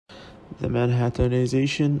The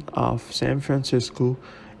Manhattanization of San Francisco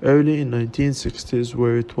early in 1960s,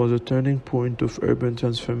 where it was a turning point of urban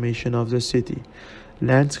transformation of the city.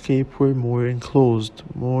 Landscapes were more enclosed,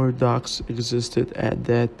 more docks existed at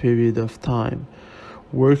that period of time.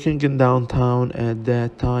 Working in downtown at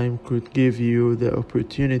that time could give you the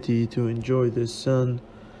opportunity to enjoy the sun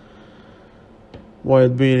while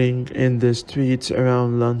being in the streets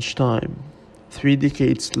around lunchtime. 3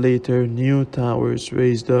 decades later, new towers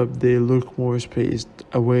raised up. They look more spaced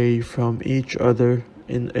away from each other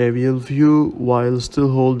in aerial view while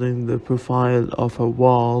still holding the profile of a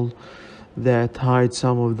wall that hides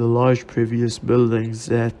some of the large previous buildings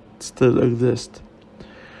that still exist.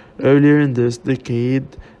 Earlier in this decade,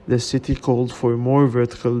 the city called for more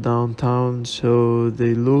vertical downtown, so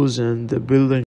they loosened the building